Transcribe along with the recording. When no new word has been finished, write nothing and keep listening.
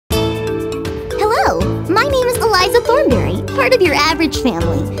My name is Eliza Thornberry, part of your average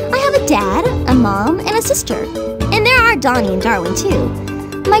family. I have a dad, a mom, and a sister. And there are Donnie and Darwin, too.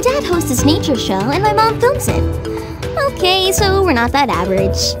 My dad hosts this nature show, and my mom films it. Okay, so we're not that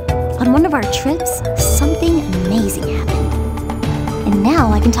average. On one of our trips, something amazing happened. And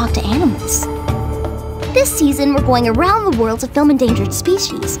now I can talk to animals. This season, we're going around the world to film endangered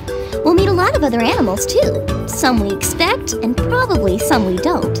species. We'll meet a lot of other animals, too. Some we expect, and probably some we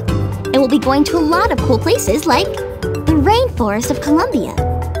don't. And we'll be going to a lot of cool places like the rainforest of Colombia,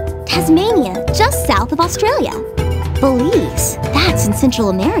 Tasmania, just south of Australia, Belize, that's in Central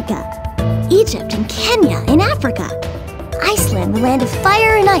America, Egypt and Kenya in Africa, Iceland, the land of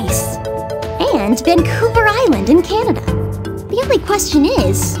fire and ice, and Vancouver Island in Canada. The only question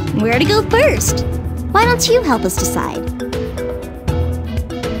is, where to go first? Why don't you help us decide?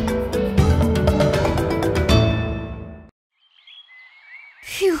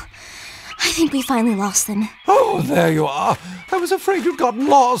 Phew, I think we finally lost them. Oh, there you are. I was afraid you'd gotten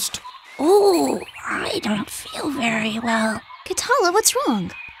lost. Oh, I don't feel very well. Katala, what's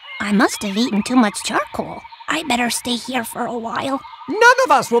wrong? I must have eaten too much charcoal. I better stay here for a while. None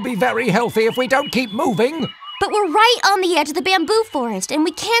of us will be very healthy if we don't keep moving. But we're right on the edge of the bamboo forest, and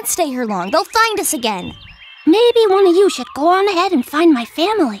we can't stay here long. They'll find us again. Maybe one of you should go on ahead and find my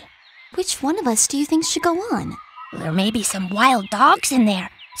family. Which one of us do you think should go on? There may be some wild dogs in there,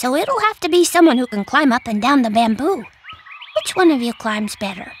 so it'll have to be someone who can climb up and down the bamboo. Which one of you climbs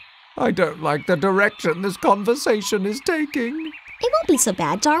better? I don't like the direction this conversation is taking. It won't be so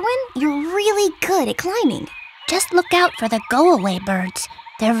bad, Darwin. You're really good at climbing. Just look out for the go-away birds.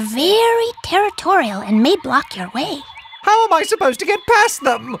 They're very territorial and may block your way. How am I supposed to get past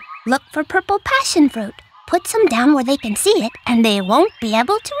them? Look for purple passion fruit. Put some down where they can see it, and they won't be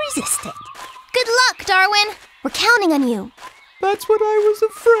able to resist it. Good luck, Darwin. We're counting on you. That's what I was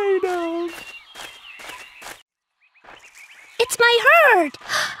afraid of. It's my herd!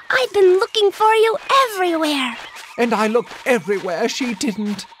 I've been looking for you everywhere. And I looked everywhere she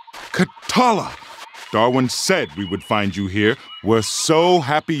didn't. Katala! Darwin said we would find you here. We're so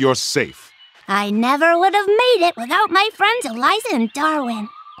happy you're safe. I never would have made it without my friends Eliza and Darwin.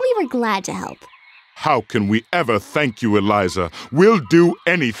 We were glad to help. How can we ever thank you, Eliza? We'll do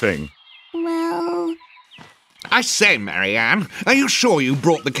anything. Well... I say, Marianne, are you sure you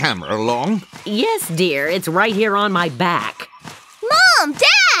brought the camera along? Yes, dear. It's right here on my back. Mom!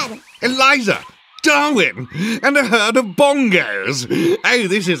 Dad! Eliza! Darwin! And a herd of bongos! Oh,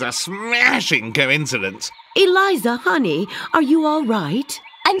 this is a smashing coincidence. Eliza, honey, are you all right?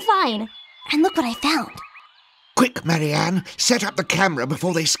 I'm fine. And look what I found. Quick, Marianne, set up the camera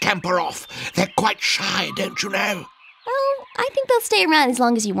before they scamper off. They're quite shy, don't you know? Oh, I think they'll stay around as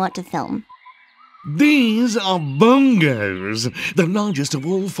long as you want to film. These are bongos, the largest of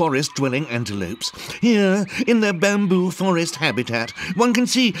all forest-dwelling antelopes. Here, in their bamboo forest habitat, one can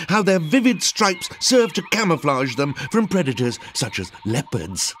see how their vivid stripes serve to camouflage them from predators such as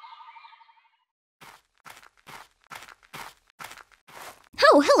leopards.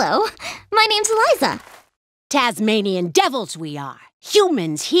 Oh, hello. My name's Eliza. Tasmanian devils we are.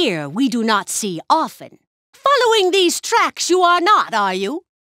 Humans here we do not see often. Following these tracks you are not, are you?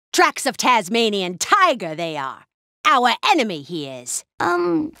 Tracks of Tasmanian tiger they are. Our enemy he is.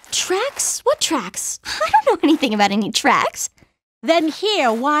 Tracks? What tracks? I don't know anything about any tracks. Then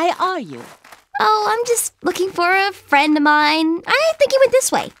here, why are you? Oh, I'm just looking for a friend of mine. I think he went this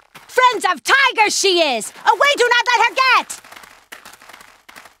way. Friends of tigers she is! Away, do not let her get!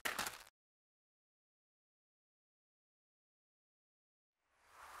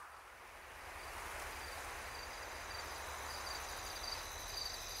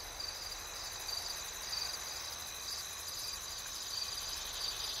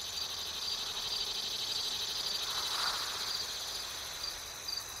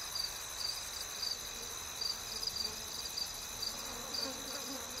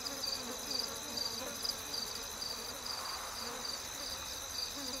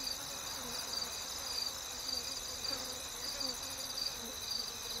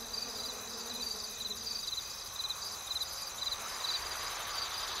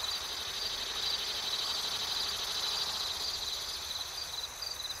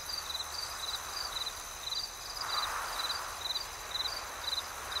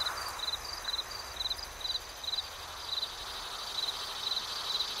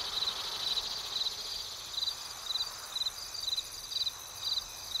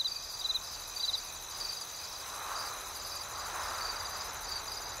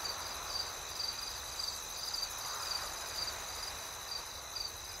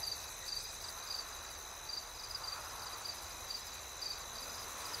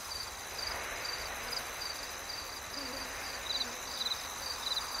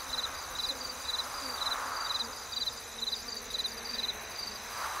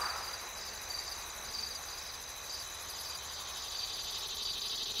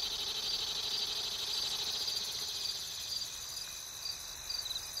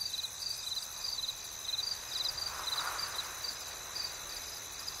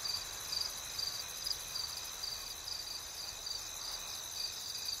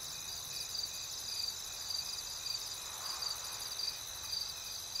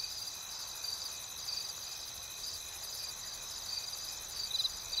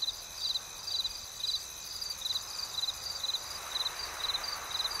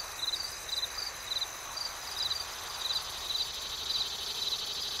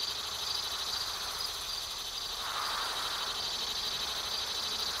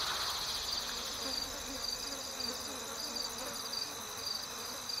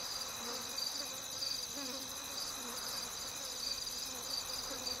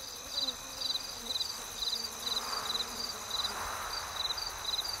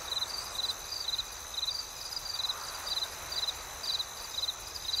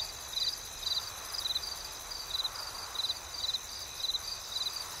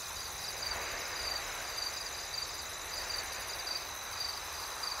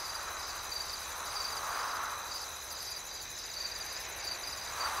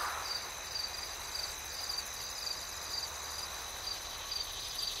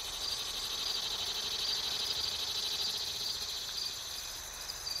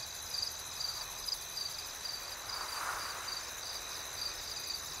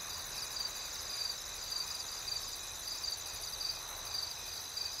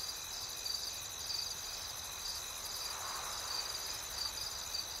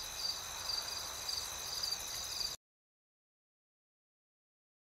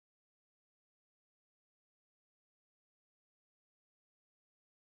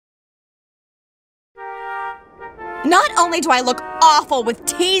 Not only do I look awful with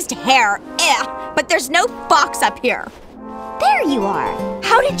teased hair, but there's no fox up here. There you are.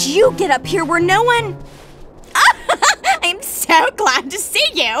 How did you get up here where no one... I'm so glad to see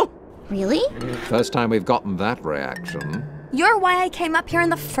you. Really? First time we've gotten that reaction. You're why I came up here in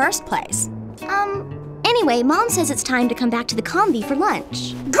the first place. Anyway, Mom says it's time to come back to the combi for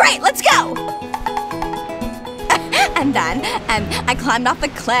lunch. Great, let's go! And then, I climbed off the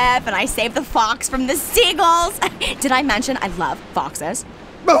cliff and I saved the fox from the seagulls. Did I mention I love foxes?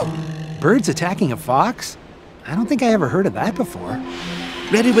 Birds attacking a fox? I don't think I ever heard of that before.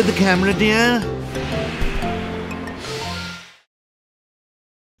 Ready with the camera, dear?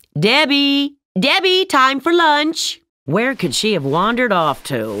 Debbie, time for lunch. Where could she have wandered off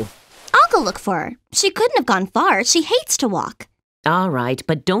to? I'll go look for her. She couldn't have gone far. She hates to walk. All right,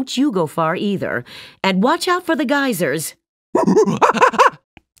 but don't you go far either. And watch out for the geysers.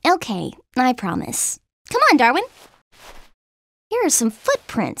 Okay, I promise. Come on, Darwin. Here are some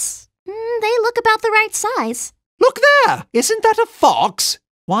footprints. They look about the right size. Look there! Isn't that a fox?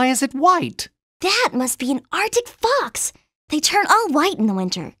 Why is it white? That must be an Arctic fox. They turn all white in the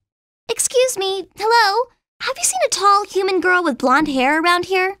winter. Excuse me, hello? Have you seen a tall human girl with blonde hair around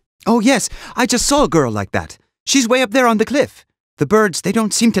here? Oh, yes. I just saw a girl like that. She's way up there on the cliff. The birds, they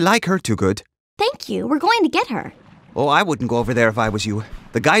don't seem to like her too good. Thank you. We're going to get her. Oh, I wouldn't go over there if I was you.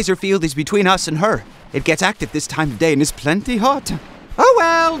 The geyser field is between us and her. It gets active this time of day and is plenty hot. Oh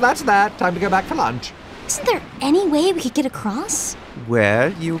well, that's that. Time to go back for lunch. Isn't there any way we could get across?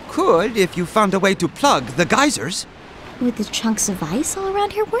 Well, you could if you found a way to plug the geysers. Would the chunks of ice all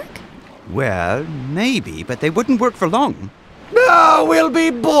around here work? Well, maybe, but they wouldn't work for long. No, we'll be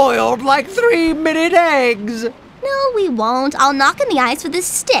boiled like 3-minute eggs. No, we won't. I'll knock in the ice with this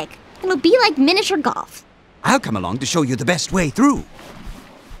stick. It'll be like miniature golf. I'll come along to show you the best way through.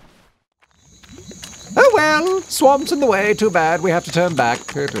 Oh well, swamp's in the way. Too bad. We have to turn back.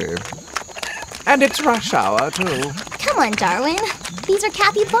 And it's rush hour, too. Come on, Darwin. These are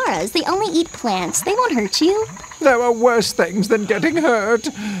capybaras. They only eat plants. They won't hurt you. There are worse things than getting hurt.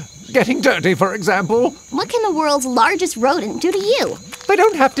 Getting dirty, for example. What can the world's largest rodent do to you? They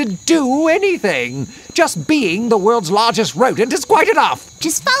don't have to do anything. Just being the world's largest rodent is quite enough.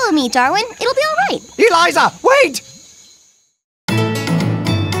 Just follow me, Darwin. It'll be all right. Eliza, wait!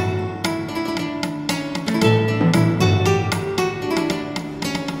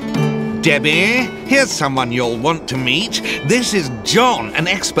 Debbie, here's someone you'll want to meet. This is John, an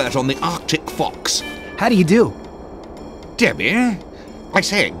expert on the Arctic fox. How do you do? Debbie? I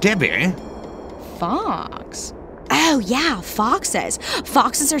say, Debbie. Fox? Oh, yeah, foxes.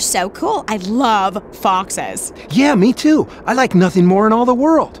 Foxes are so cool. I love foxes. Yeah, me too. I like nothing more in all the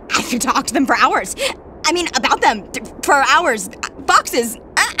world. I could talk to them for hours. I mean, about them for hours. Foxes.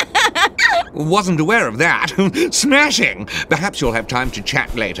 Wasn't aware of that. Smashing. Perhaps you'll have time to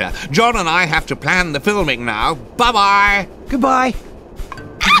chat later. John and I have to plan the filming now. Bye-bye. Goodbye.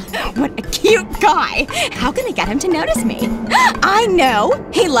 What a cute guy. How can I get him to notice me? I know.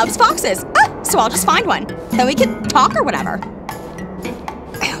 He loves foxes. So I'll just find one. Then we can talk or whatever.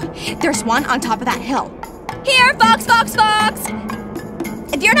 There's one on top of that hill. Here, fox, fox, fox.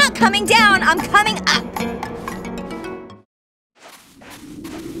 If you're not coming down, I'm coming up.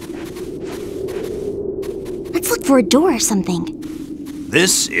 Let's look for a door or something.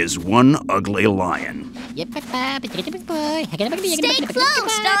 This is one ugly lion. Stay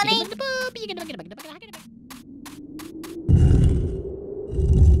close, Donnie.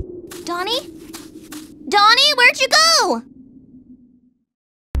 Donnie? Donnie, where'd you go?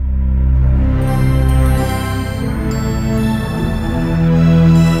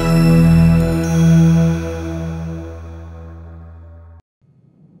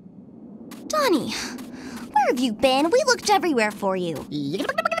 Donnie, where have you been? We looked everywhere for you.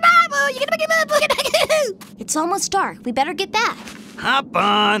 It's almost dark. We better get back. Hop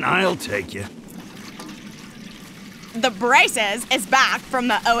on, I'll take you. The braces is back from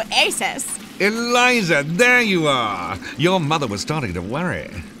the oasis. Eliza, there you are. Your mother was starting to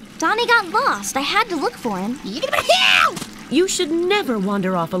worry. Donnie got lost. I had to look for him. You should never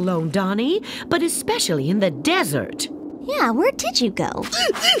wander off alone, Donnie, but especially in the desert. Yeah, where did you go?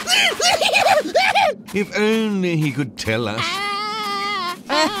 If only he could tell us.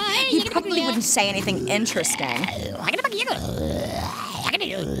 He probably wouldn't say anything interesting.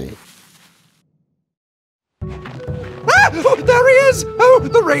 Oh, there he is! Oh,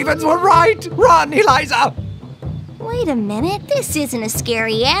 the ravens were right! Run, Eliza! Wait a minute. This isn't a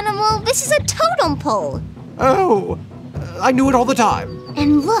scary animal. This is a totem pole. Oh, I knew it all the time.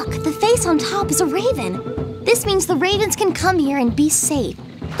 And look, the face on top is a raven. This means the ravens can come here and be safe.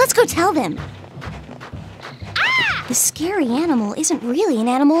 Let's go tell them. Ah! The scary animal isn't really an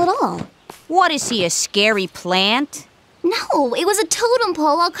animal at all. What is he, a scary plant? No, it was a totem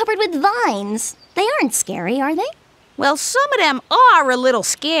pole all covered with vines. They aren't scary, are they? Well, some of them are a little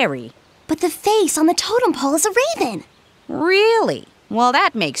scary. But the face on the totem pole is a raven. Really? Well,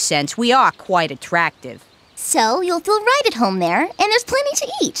 that makes sense. We are quite attractive. So you'll feel right at home there, and there's plenty to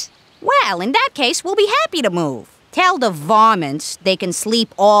eat. Well, in that case, we'll be happy to move. Tell the varmints they can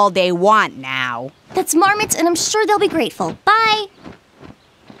sleep all they want now. That's marmots, and I'm sure they'll be grateful. Bye!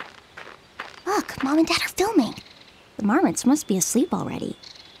 Look, Mom and Dad are filming. The marmots must be asleep already.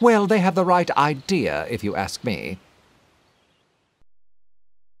 Well, they have the right idea, if you ask me.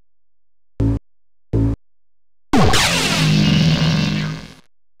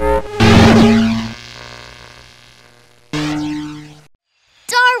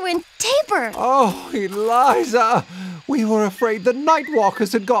 Darwin, Tabor! Oh, Eliza! We were afraid the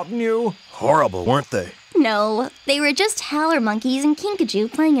Nightwalkers had gotten you. Horrible, weren't they? No, they were just howler monkeys and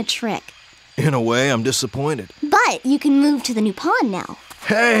Kinkajou playing a trick. In a way, I'm disappointed. But you can move to the new pond now.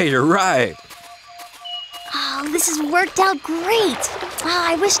 Hey, you're right. Oh, this has worked out great. Oh,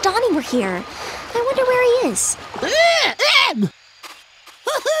 I wish Donnie were here. I wonder where he is.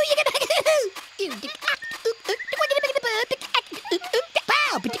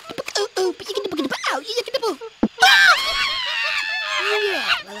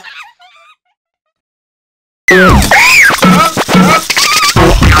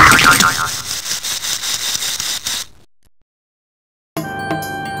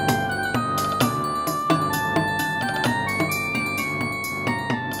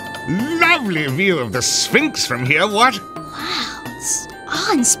 Lovely view of the Sphinx from here, what? Wow, it's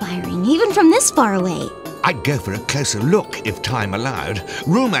awe-inspiring, even from this far away. I'd go for a closer look if time allowed.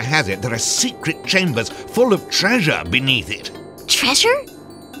 Rumor has it there are secret chambers full of treasure beneath it. Treasure?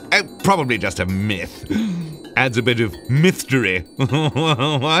 Probably just a myth. Adds a bit of mystery.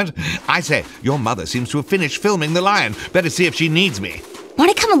 What? I say, your mother seems to have finished filming the lion. Better see if she needs me.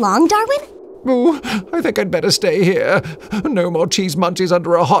 Want to come along, Darwin? Oh, I think I'd better stay here. No more cheese munchies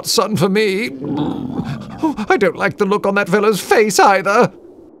under a hot sun for me. Oh, I don't like the look on that fella's face either.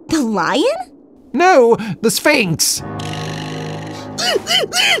 The lion? No, the Sphinx.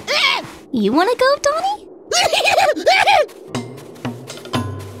 You want to go, Donnie?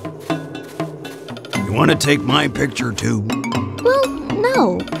 You want to take my picture too? Well,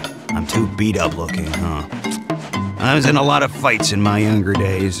 no. I'm too beat up looking, huh? I was in a lot of fights in my younger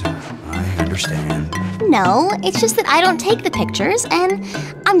days. I understand. No, it's just that I don't take the pictures, and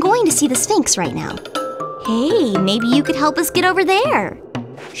I'm going to see the Sphinx right now. Hey, maybe you could help us get over there.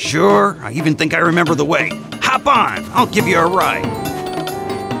 Sure, I even think I remember the way. Hop on, I'll give you a ride.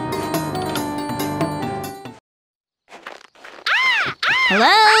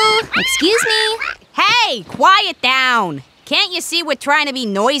 Hello? Excuse me? Hey, quiet down. Can't you see we're trying to be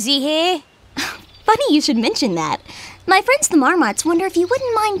noisy here? Funny you should mention that. My friends the Marmots wonder if you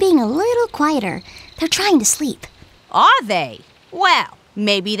wouldn't mind being a little quieter. They're trying to sleep. Are they? Well,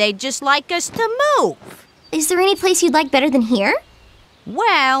 maybe they'd just like us to move. Is there any place you'd like better than here?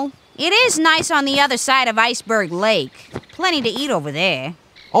 Well, it is nice on the other side of Iceberg Lake. Plenty to eat over there.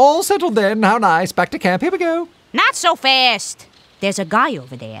 All settled then. How nice. Back to camp. Here we go. Not so fast. There's a guy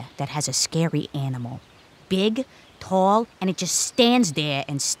over there that has a scary animal. Big, tall, and it just stands there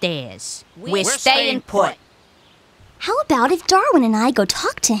and stares. We're staying put. How about if Darwin and I go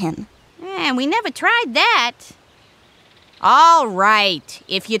talk to him? We never tried that. All right.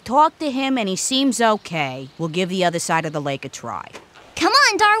 If you talk to him and he seems okay, we'll give the other side of the lake a try. Come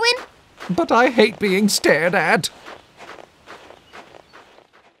on, Darwin. But I hate being stared at.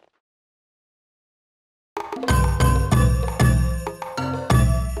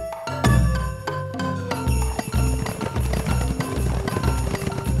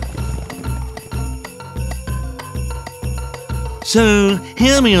 So,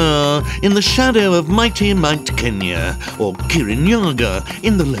 here we are, in the shadow of mighty Mount Kenya, or Kirinyaga,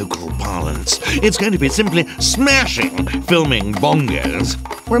 in the local parlance. It's going to be simply smashing filming bongos.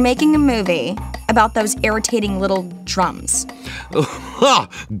 We're making a movie about those irritating little drums. Ah,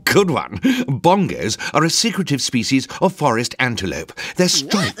 good one. Bongos are a secretive species of forest antelope. They're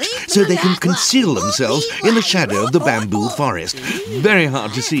striped so they can conceal themselves in the shadow of the bamboo forest. Very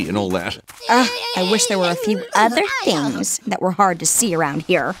hard to see and all that. I wish there were a few other things that were hard to see around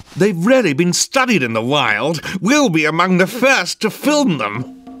here. They've really been studied in the wild. We'll be among the first to film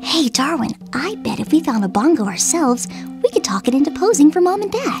them. Hey, Darwin, I bet if we found a bongo ourselves, we could talk it into posing for Mom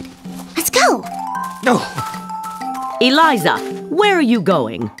and Dad. Let's go! No. Eliza, where are you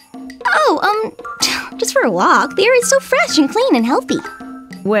going? Oh, just for a walk. The air is so fresh and clean and healthy.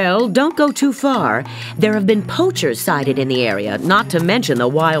 Well, don't go too far. There have been poachers sighted in the area, not to mention the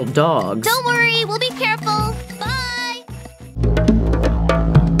wild dogs. Don't worry, we'll be careful. Bye!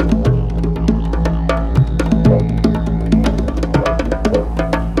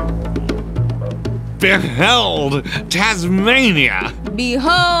 Behold, Tasmania!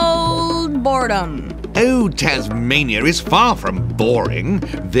 Behold boredom. Oh, Tasmania is far from boring.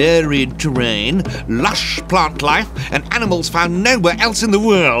 Varied terrain, lush plant life, and animals found nowhere else in the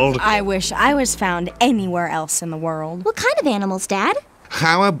world. I wish I was found anywhere else in the world. What kind of animals, Dad?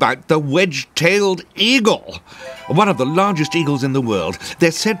 How about the wedge-tailed eagle? One of the largest eagles in the world.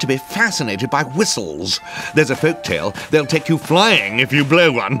 They're said to be fascinated by whistles. There's a folk tale they'll take you flying if you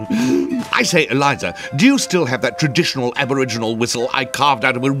blow one. I say, Eliza, do you still have that traditional Aboriginal whistle I carved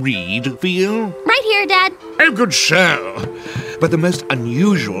out of a reed for you? Right here, Dad. Oh, good show. But the most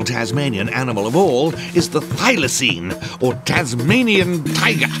unusual Tasmanian animal of all is the thylacine, or Tasmanian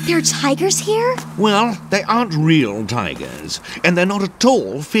tiger. There are tigers here? Well, they aren't real tigers, and they're not at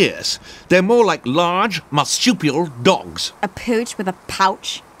all fierce. They're more like large, marsupial dogs. A pooch with a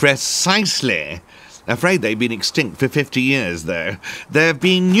pouch? Precisely. Afraid they've been extinct for 50 years, though. There have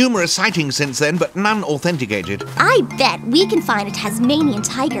been numerous sightings since then, but none authenticated. I bet we can find a Tasmanian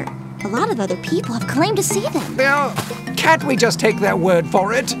tiger. A lot of other people have claimed to see them. Now, can't we just take their word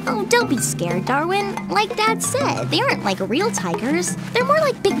for it? Oh, don't be scared, Darwin. Like Dad said, they aren't like real tigers. They're more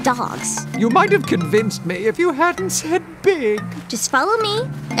like big dogs. You might have convinced me if you hadn't said big. Just follow me.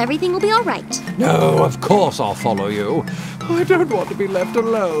 Everything will be all right. No, of course I'll follow you. I don't want to be left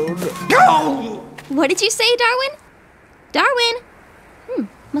alone. Go! What did you say, Darwin? Darwin?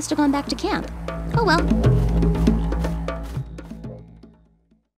 Must have gone back to camp. Oh well.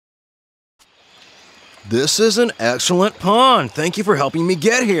 This is an excellent pond. Thank you for helping me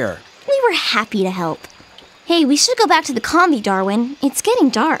get here. We were happy to help. Hey, we should go back to the convy, Darwin. It's getting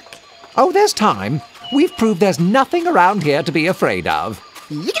dark. Oh, there's time. We've proved there's nothing around here to be afraid of.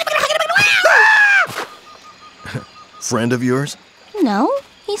 Friend of yours? No,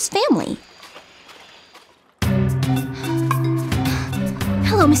 he's family.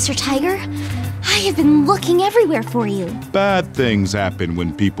 Hello, Mr. Tiger. I have been looking everywhere for you. Bad things happen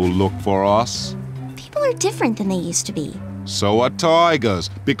when people look for us. People are different than they used to be. So are tigers,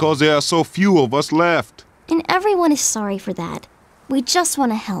 because there are so few of us left. And everyone is sorry for that. We just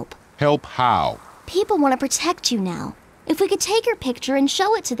want to help. Help how? People want to protect you now. If we could take your picture and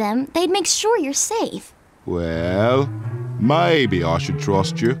show it to them, they'd make sure you're safe. Well, maybe I should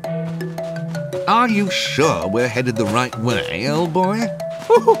trust you. Are you sure we're headed the right way, old boy?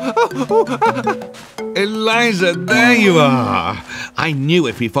 Eliza, there you are. I knew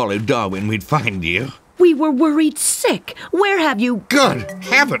if we followed Darwin, we'd find you. We were worried sick. Where have you... Good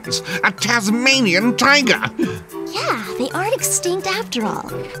heavens, a Tasmanian tiger! Yeah, they aren't extinct after all.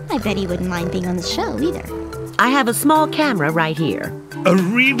 I bet he wouldn't mind being on the show either. I have a small camera right here. A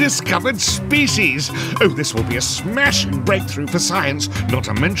rediscovered species! Oh, this will be a smashing breakthrough for science, not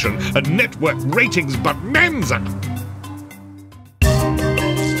to mention a network ratings bonanza!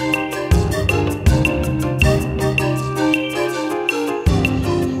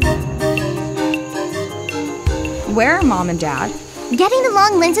 Where are Mom and Dad? Getting the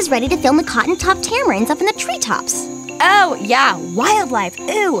long lenses ready to film the cotton-top tamarins up in the treetops. Oh, yeah, wildlife.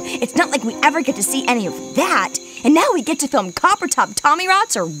 Ooh, it's not like we ever get to see any of that. And now we get to film copper-top Tommy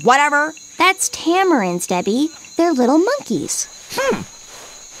Rots or whatever. That's tamarins, Debbie. They're little monkeys.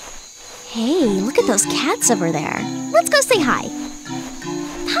 Hey, look at those cats over there. Let's go say hi.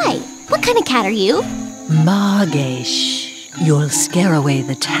 Hi, what kind of cat are you? Margesh, you'll scare away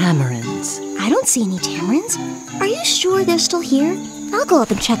the tamarins. I don't see any tamarins. Are you sure they're still here? I'll go up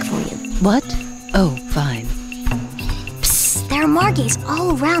and check for you. What? Oh, fine. Psst, there are margays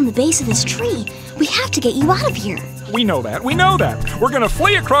all around the base of this tree. We have to get you out of here. We know that. We're gonna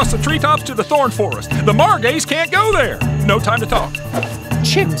flee across the treetops to the thorn forest. The margays can't go there. No time to talk.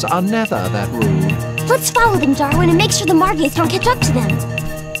 Chimps are never that rude. Let's follow them, Darwin, and make sure the margays don't catch up to them.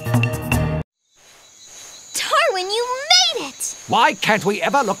 Darwin, you made it! Why can't we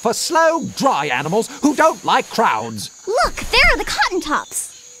ever look for slow, dry animals who don't like crowds? Look, there are the cotton-tops.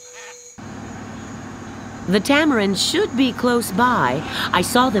 The tamarins should be close by. I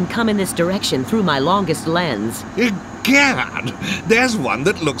saw them come in this direction through my longest lens. Egad, there's one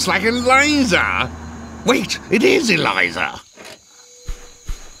that looks like Eliza. Wait, it is Eliza.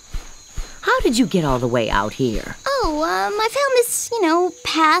 How did you get all the way out here? Oh, I found this,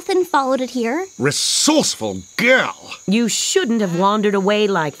 path and followed it here. Resourceful girl. You shouldn't have wandered away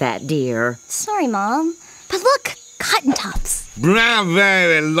like that, dear. Sorry, Mom. But look, cotton tops.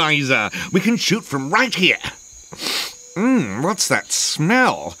 Bravo, Eliza. We can shoot from right here. What's that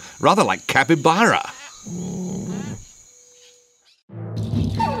smell? Rather like capybara.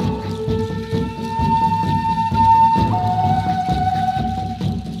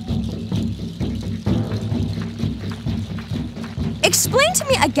 Explain to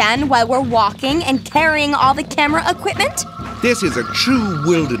me again why we're walking and carrying all the camera equipment. This is a true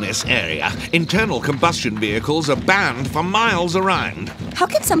wilderness area. Internal combustion vehicles are banned for miles around. How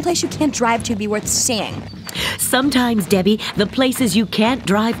can someplace you can't drive to be worth seeing? Sometimes, Debbie, the places you can't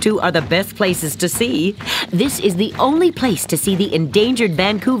drive to are the best places to see. This is the only place to see the endangered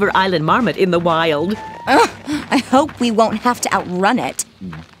Vancouver Island marmot in the wild. I hope we won't have to outrun it.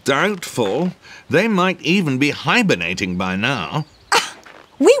 Doubtful. They might even be hibernating by now.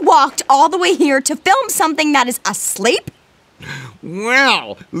 We walked all the way here to film something that is asleep?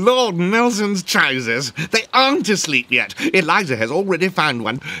 Well, Lord Nelson's trousers. They aren't asleep yet. Eliza has already found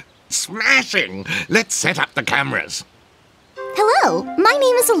one. Smashing! Let's set up the cameras. Hello, my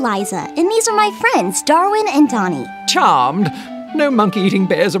name is Eliza, and these are my friends, Darwin and Donnie. Charmed. No monkey-eating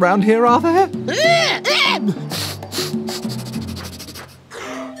bears around here, are there?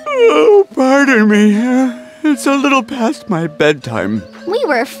 Oh, pardon me. It's a little past my bedtime. We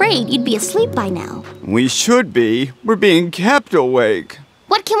were afraid you'd be asleep by now. We should be. We're being kept awake.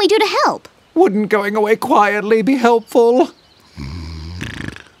 What can we do to help? Wouldn't going away quietly be helpful?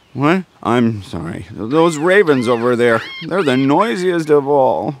 What? I'm sorry. Those ravens over there, they're the noisiest of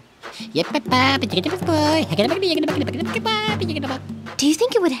all. Do you think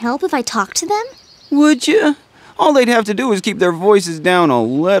it would help if I talked to them? Would you? All they'd have to do is keep their voices down a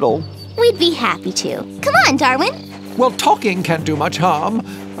little. We'd be happy to. Come on, Darwin. Well, talking can't do much harm,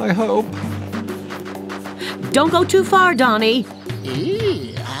 I hope. Don't go too far, Donnie.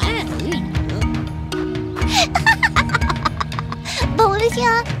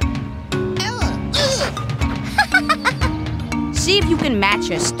 Bolivia. See if you can match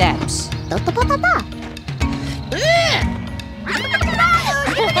your steps.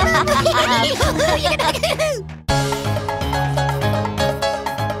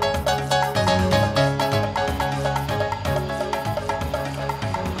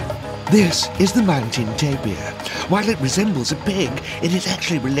 This is the mountain tapir. While it resembles a pig, it is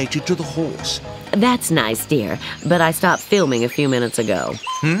actually related to the horse. That's nice, dear, but I stopped filming a few minutes ago.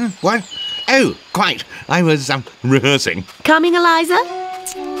 What? Oh, quite. I was, rehearsing. Coming, Eliza?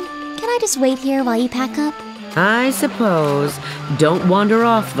 Can I just wait here while you pack up? I suppose. Don't wander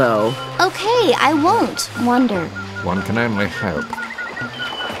off, though. Okay, I won't wander. One can only hope.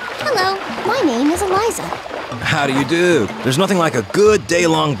 Hello, my name is Eliza. How do you do? There's nothing like a good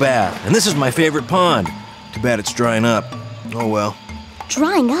day-long bath, and this is my favorite pond. Too bad it's drying up. Oh well.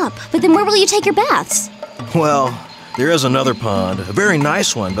 Drying up? But then where will you take your baths? Well, there is another pond, a very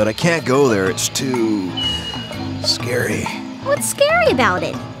nice one, but I can't go there. It's too scary. What's scary about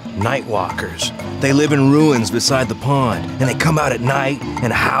it? Night walkers. They live in ruins beside the pond, and they come out at night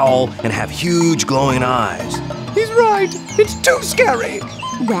and howl and have huge glowing eyes. He's right. It's too scary.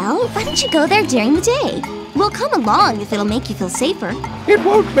 Well, why don't you go there during the day? We'll come along if it'll make you feel safer. It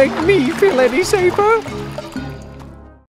won't make me feel any safer.